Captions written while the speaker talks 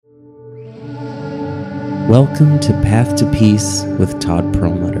Welcome to Path to Peace with Todd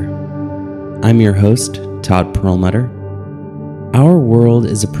Perlmutter. I'm your host, Todd Perlmutter. Our world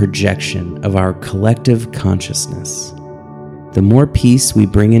is a projection of our collective consciousness. The more peace we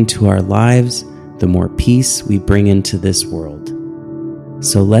bring into our lives, the more peace we bring into this world.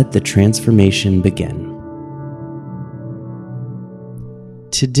 So let the transformation begin.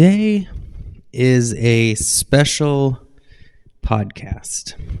 Today is a special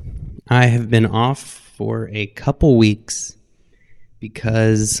podcast. I have been off for a couple weeks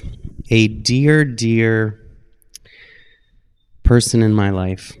because a dear person in my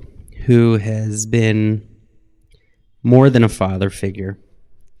life who has been more than a father figure,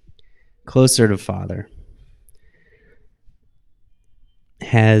 closer to father,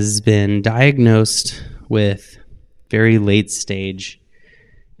 has been diagnosed with very late stage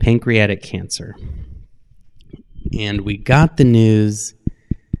pancreatic cancer. And we got the news,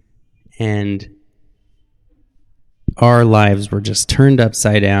 and our lives were just turned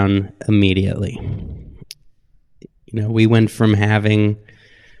upside down immediately. You know, we went from having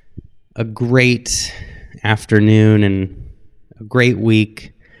a great afternoon and a great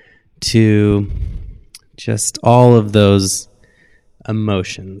week to just all of those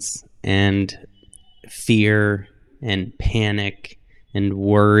emotions and fear and panic and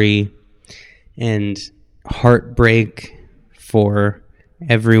worry and heartbreak for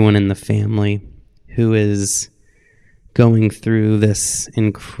everyone in the family who is going through this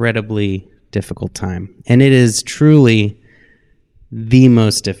incredibly difficult time. And it is truly the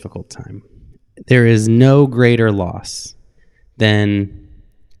most difficult time. There is no greater loss than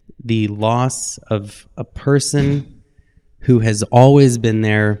the loss of a person who has always been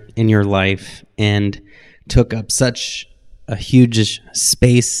there in your life and took up such a huge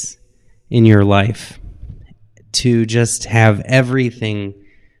space in your life, to just have everything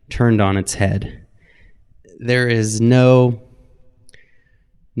turned on its head. There is no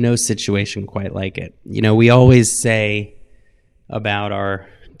situation quite like it. You know, we always say about our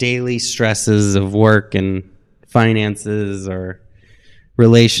daily stresses of work and finances or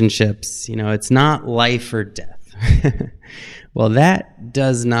relationships, you know, it's not life or death. Well, that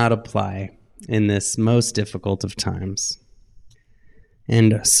does not apply in this most difficult of times.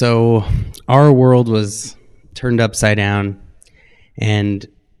 And so our world was turned upside down, and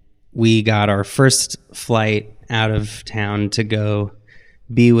we got our first flight out of town to go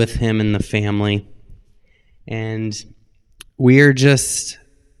be with him and the family. And we're just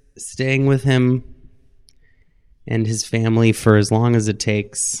staying with him and his family for as long as it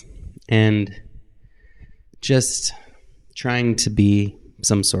takes, and just trying to be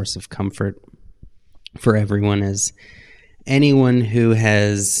some source of comfort for everyone, as anyone who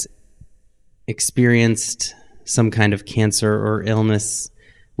has experienced some kind of cancer or illness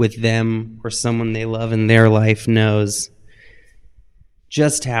with them or someone they love in their life knows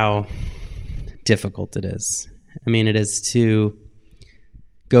just how difficult it is. I mean, it is to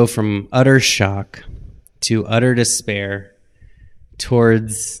go from utter shock to utter despair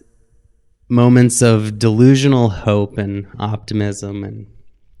towards moments of delusional hope and optimism, and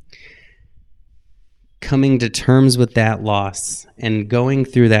coming to terms with that loss and going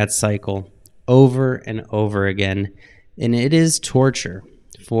through that cycle over and over again. And it is torture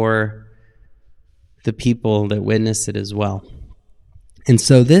for the people that witness it as well. And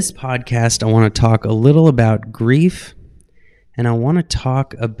so this podcast, I want to talk a little about grief, and I want to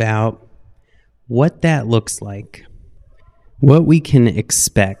talk about what that looks like, what we can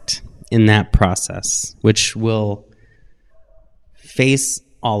expect in that process, which will face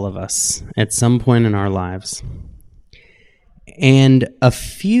all of us at some point in our lives, and a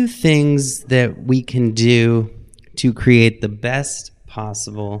few things that we can do to create the best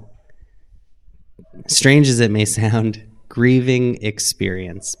possible, strange as it may sound, grieving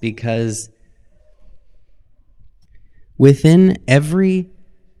experience. Because within every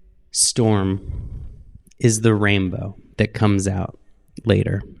storm is the rainbow that comes out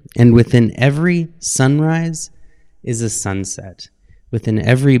later. And within every sunrise is a sunset. Within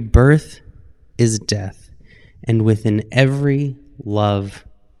every birth is death. And within every love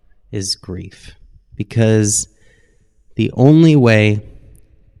is grief. Because the only way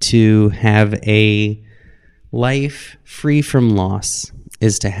to have a life free from loss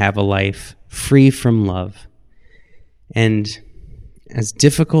is to have a life free from love. And as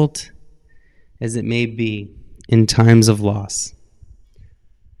difficult as it may be in times of loss,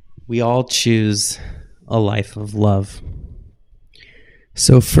 we all choose a life of love.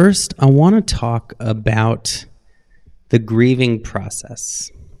 So first, I want to talk about the grieving process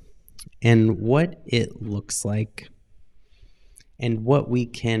and what it looks like and what we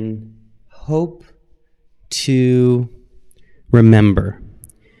can hope to remember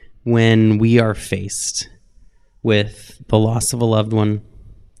when we are faced with the loss of a loved one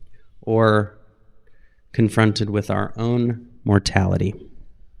or confronted with our own mortality.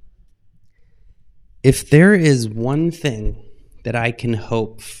 If there is one thing that I can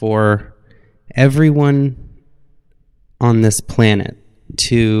hope for everyone on this planet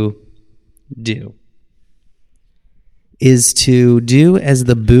to do, is to do as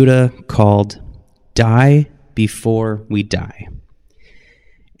the Buddha called, die before we die.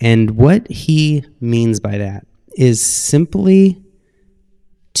 And what he means by that is simply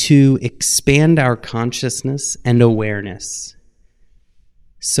to expand our consciousness and awareness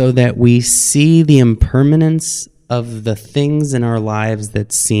so that we see the impermanence of the things in our lives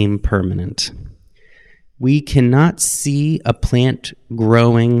that seem permanent. We cannot see a plant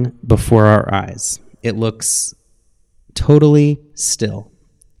growing before our eyes. It looks totally still.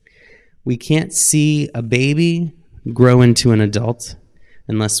 We can't see a baby grow into an adult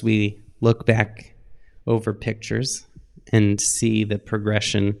unless we look back over pictures and see the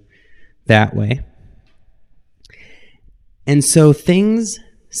progression that way. And so things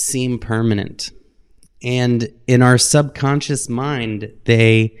seem permanent. And in our subconscious mind,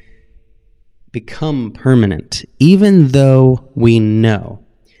 they become permanent, even though we know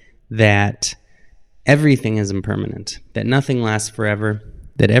that everything is impermanent, that nothing lasts forever,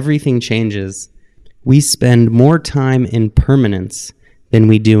 that everything changes. We spend more time in permanence than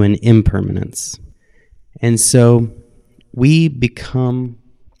we do in impermanence. And so we become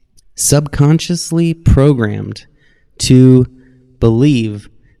subconsciously programmed to believe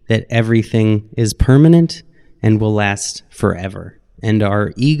that everything is permanent and will last forever. And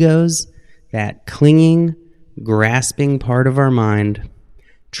our egos, that clinging, grasping part of our mind,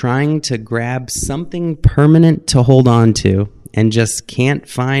 trying to grab something permanent to hold on to and just can't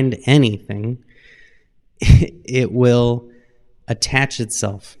find anything, it will attach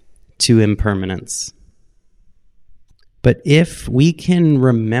itself to impermanence. But if we can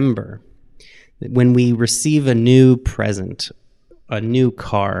remember that when we receive a new present, a new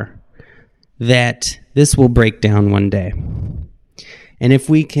car, that this will break down one day. And if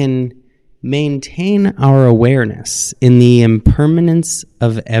we can maintain our awareness in the impermanence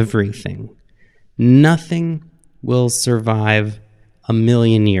of everything, nothing will survive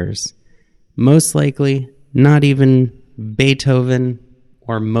 1,000,000 years. Most likely, not even Beethoven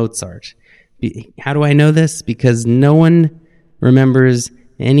or Mozart. How do I know this? Because no one remembers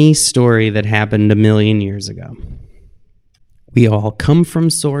any story that happened 1,000,000 years ago. We all come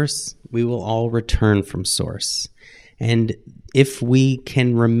from Source. We will all return from Source. And if we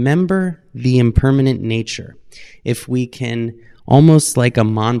can remember the impermanent nature, if we can, almost like a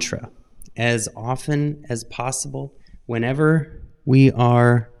mantra, as often as possible, whenever we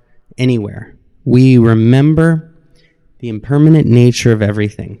are anywhere, we remember the impermanent nature of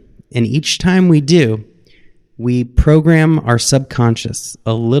everything. And each time we do, we program our subconscious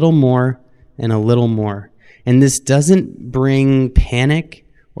a little more and a little more. And this doesn't bring panic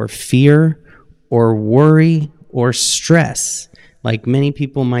or fear or worry or stress like many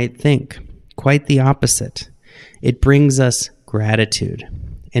people might think. Quite the opposite. It brings us gratitude,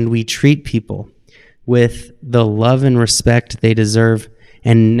 and we treat people with the love and respect they deserve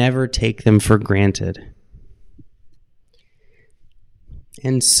and never take them for granted.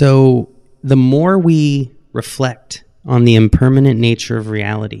 And so the more we reflect on the impermanent nature of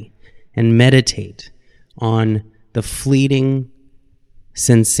reality and meditate on the fleeting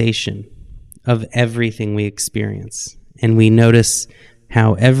sensation of everything we experience, and we notice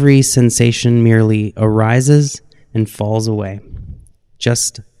how every sensation merely arises and falls away,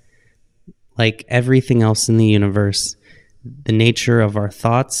 just like everything else in the universe, the nature of our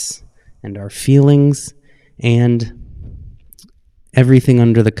thoughts and our feelings and everything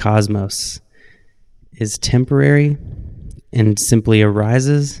under the cosmos is temporary and simply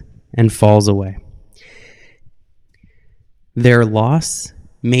arises and falls away. Their loss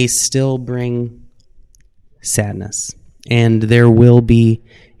may still bring sadness, and there will be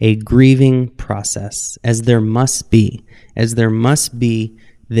a grieving process, as there must be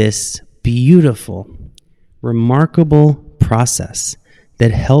this beautiful, remarkable process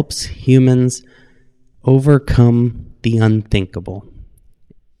that helps humans overcome the unthinkable.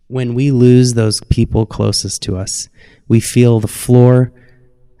 When we lose those people closest to us, we feel the floor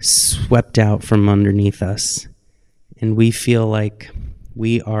swept out from underneath us, and we feel like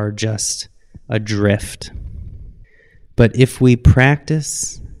we are just adrift. But if we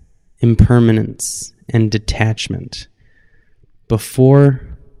practice impermanence and detachment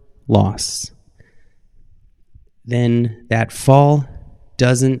before loss, then that fall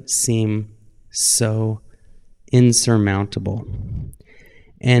doesn't seem so insurmountable.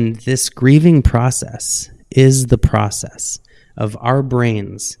 And this grieving process is the process of our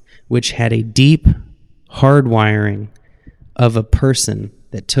brains, which had a deep hardwiring of a person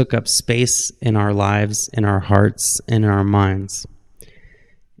that took up space in our lives, in our hearts, in our minds.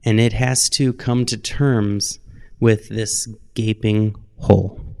 And it has to come to terms with this gaping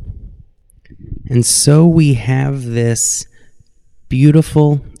hole. And so we have this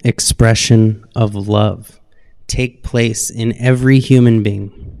beautiful expression of love take place in every human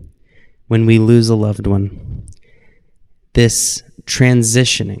being when we lose a loved one. This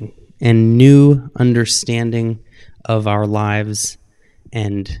transitioning and new understanding of our lives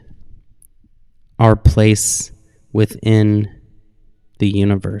and our place within the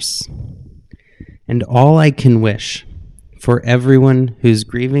universe. And all I can wish for everyone who's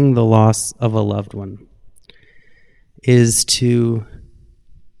grieving the loss of a loved one is to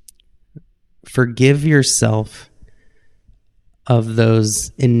forgive yourself of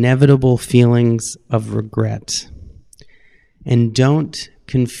those inevitable feelings of regret. And don't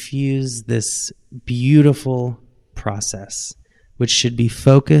confuse this beautiful process, which should be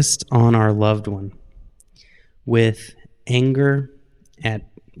focused on our loved one, with anger at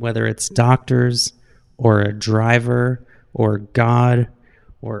whether it's doctors or a driver or God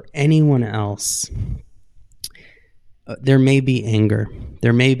or anyone else. There may be anger.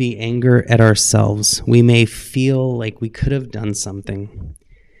 There may be anger at ourselves. We may feel like we could have done something,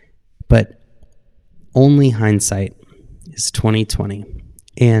 but only hindsight is 20/20.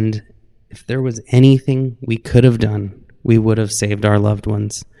 And if there was anything we could have done, we would have saved our loved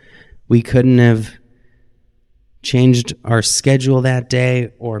ones. We couldn't have changed our schedule that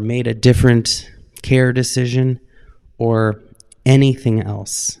day or made a different care decision or anything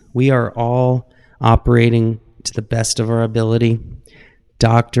else. We are all operating to the best of our ability.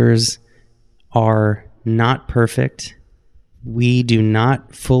 Doctors are not perfect. We do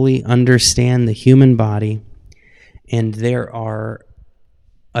not fully understand the human body, and there are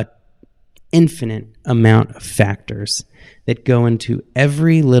an infinite amount of factors that go into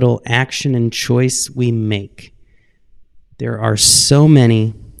every little action and choice we make. There are so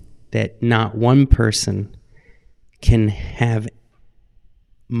many that not one person can have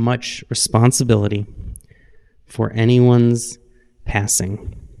much responsibility for anyone's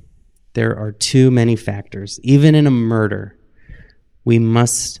passing. There are too many factors. Even in a murder, we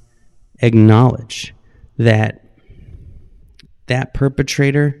must acknowledge that that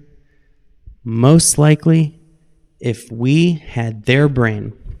perpetrator, most likely, if we had their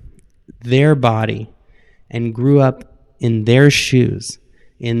brain, their body, and grew up in their shoes,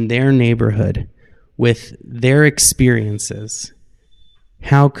 in their neighborhood, with their experiences,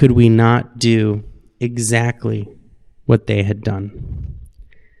 how could we not do exactly what they had done?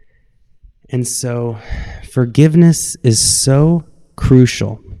 And so forgiveness is so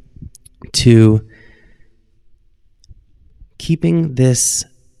crucial to keeping this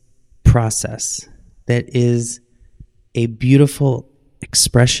process that is a beautiful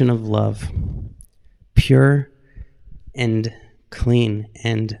expression of love, pure and clean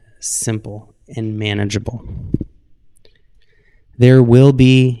and simple and manageable. There will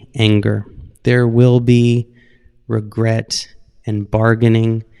be anger. There will be regret and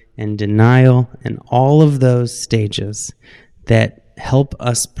bargaining and denial and all of those stages that help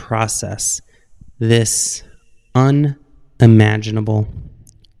us process this unimaginable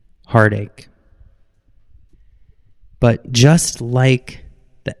heartache. But just like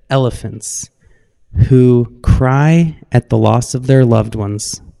the elephants who cry at the loss of their loved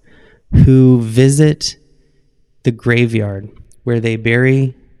ones, who visit the graveyard where they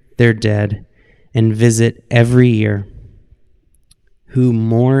bury their dead and visit every year, who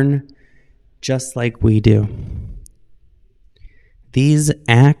mourn just like we do. These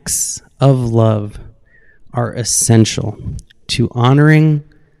acts of love are essential to honoring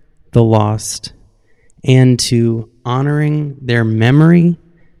the lost and to honoring their memory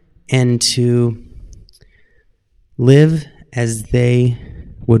and to live as they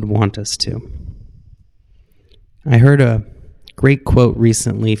would want us to. I heard a great quote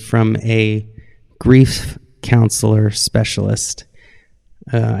recently from a grief counselor specialist.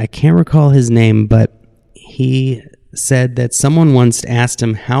 I can't recall his name, but he said that someone once asked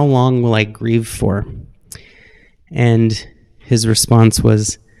him, "How long will I grieve for?" And his response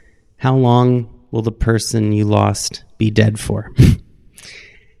was, "How long will the person you lost be dead for?"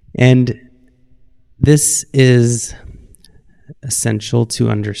 And this is essential to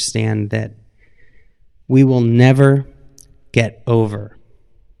understand that we will never get over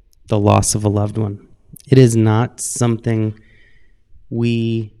the loss of a loved one. It is not something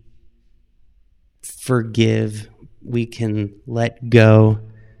we forgive, we can let go.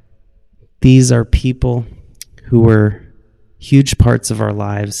 These are people who were huge parts of our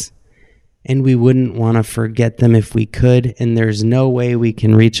lives, and we wouldn't want to forget them if we could, and there's no way we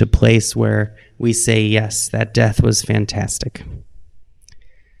can reach a place where we say, yes, that death was fantastic.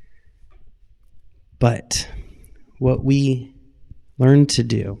 But what we learn to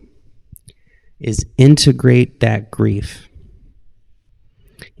do is integrate that grief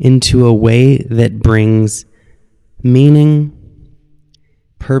into a way that brings meaning,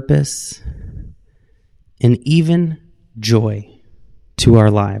 purpose, and even joy to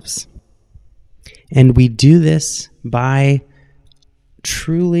our lives. And we do this by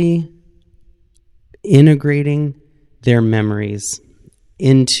truly integrating their memories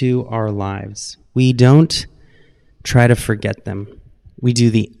into our lives. We don't try to forget them. We do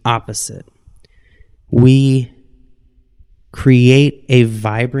the opposite. We create a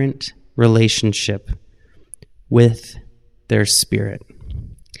vibrant relationship with their spirit.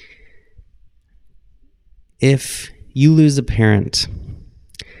 If you lose a parent,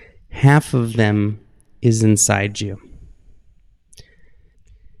 half of them is inside you.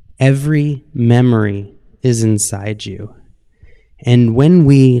 Every memory is inside you. And when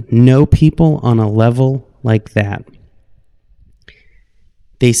we know people on a level like that,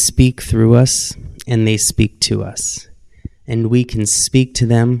 they speak through us and they speak to us. And we can speak to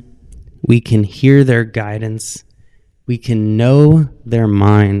them. We can hear their guidance. We can know their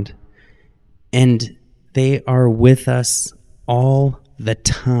mind. And they are with us all the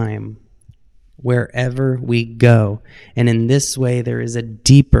time, wherever we go. And in this way, there is a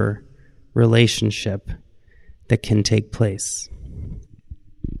deeper relationship that can take place.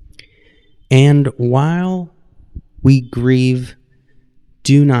 And while we grieve,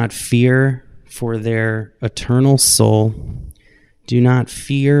 do not fear for their eternal soul. Do not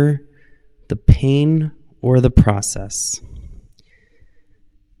fear the pain or the process.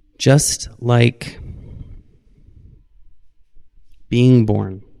 Just like being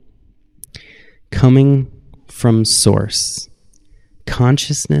born, coming from source,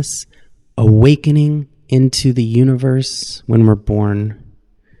 consciousness awakening into the universe when we're born,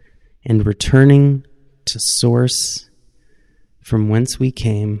 and returning to source from whence we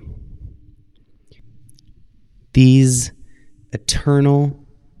came. These eternal,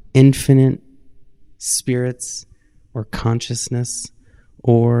 infinite spirits or consciousness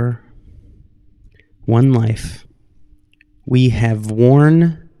or one life, we have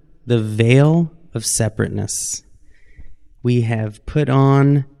worn the veil of separateness. We have put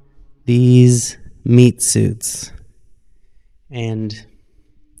on these meat suits, and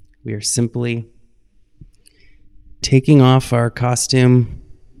we are simply taking off our costume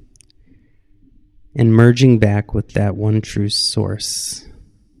and merging back with that one true source,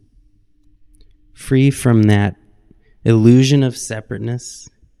 free from that illusion of separateness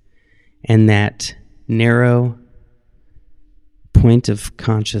and that narrow point of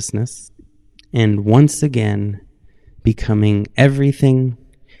consciousness, and once again becoming everything,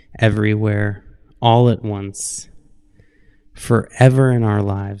 everywhere, all at once, forever in our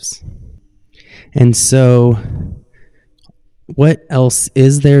lives. And so, what else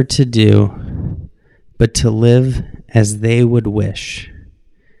is there to do but to live as they would wish?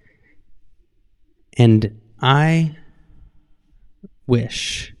 And I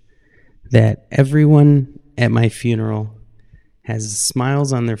wish that everyone at my funeral has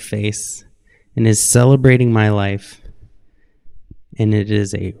smiles on their face and is celebrating my life, and it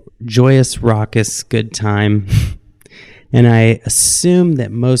is a joyous, raucous, good time. And I assume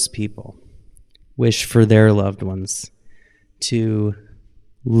that most people wish for their loved ones to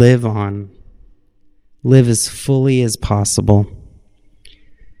live on, live as fully as possible,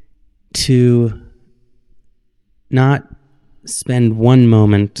 to not spend one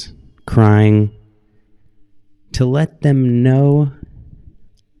moment crying, to let them know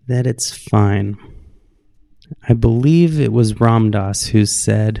that it's fine. I believe it was Ram Dass who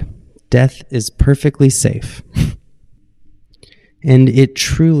said, "Death is perfectly safe." And it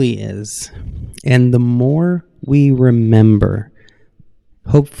truly is. And the more we remember,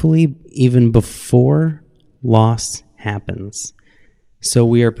 hopefully even before loss happens, so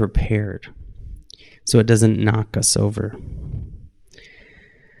we are prepared, so it doesn't knock us over,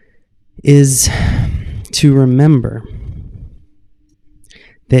 is to remember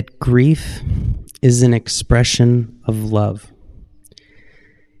that grief is an expression of love.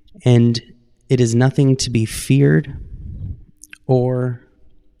 And it is nothing to be feared or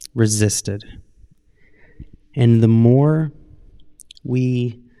resisted. And the more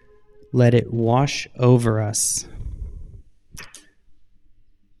we let it wash over us,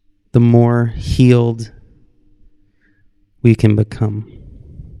 the more healed we can become.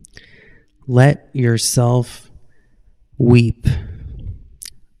 Let yourself weep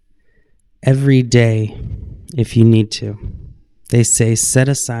every day if you need to. They say set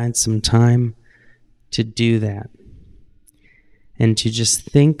aside some time to do that and to just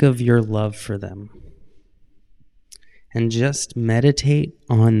think of your love for them and just meditate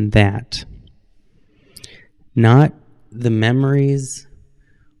on that. Not the memories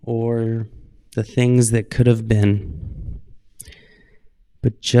or the things that could have been,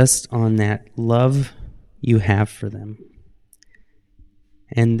 but just on that love you have for them.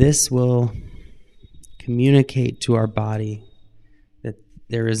 And this will communicate to our body that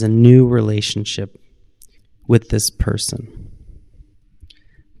there is a new relationship with this person.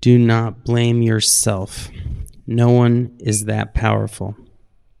 Do not blame yourself. No one is that powerful.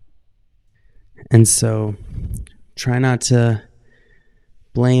 And so try not to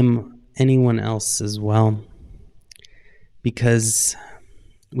blame anyone else as well, because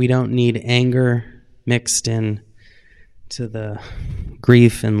we don't need anger mixed in to the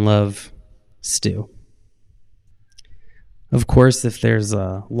grief and love stew. Of course, if there's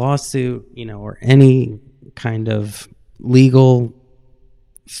a lawsuit, or any kind of legal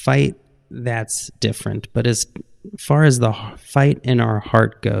fight, that's different. But as far as the fight in our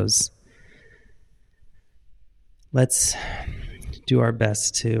heart goes, let's do our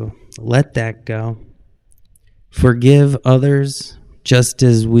best to let that go. Forgive others just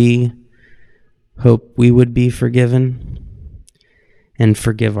as we hope we would be forgiven, and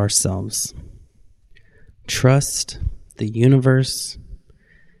forgive ourselves. Trust the universe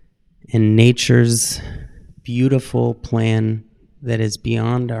and nature's beautiful plan that is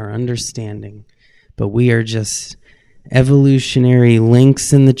beyond our understanding, but we are just evolutionary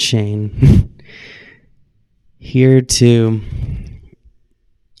links in the chain here to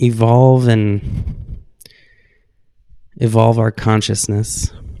evolve our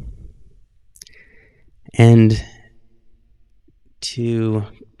consciousness and to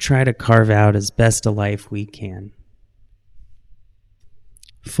try to carve out as best a life we can,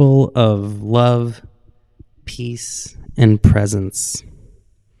 full of love, peace, and presence.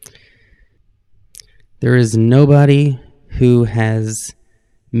 There is nobody who has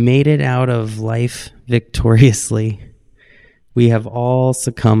made it out of life victoriously. We have all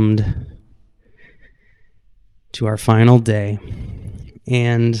succumbed to our final day.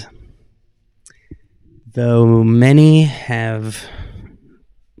 And though many have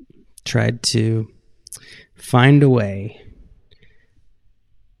tried to find a way,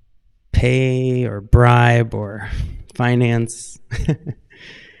 pay or bribe or finance,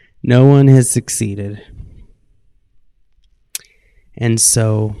 no one has succeeded. And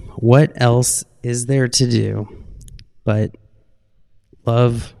so what else is there to do but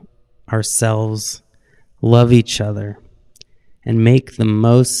love ourselves, love each other, and make the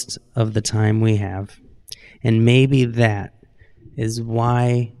most of the time we have? And maybe that is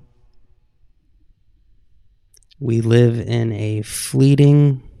why we live in a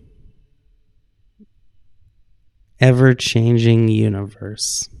fleeting, ever-changing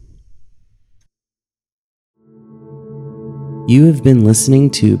universe. You have been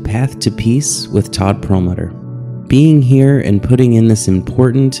listening to Path to Peace with Todd Perlmutter. Being here and putting in this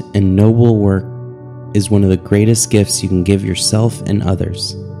important and noble work is one of the greatest gifts you can give yourself and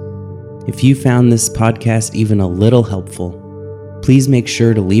others. If you found this podcast even a little helpful, please make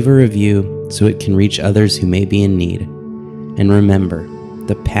sure to leave a review so it can reach others who may be in need. And remember,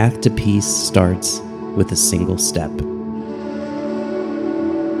 the path to peace starts with a single step.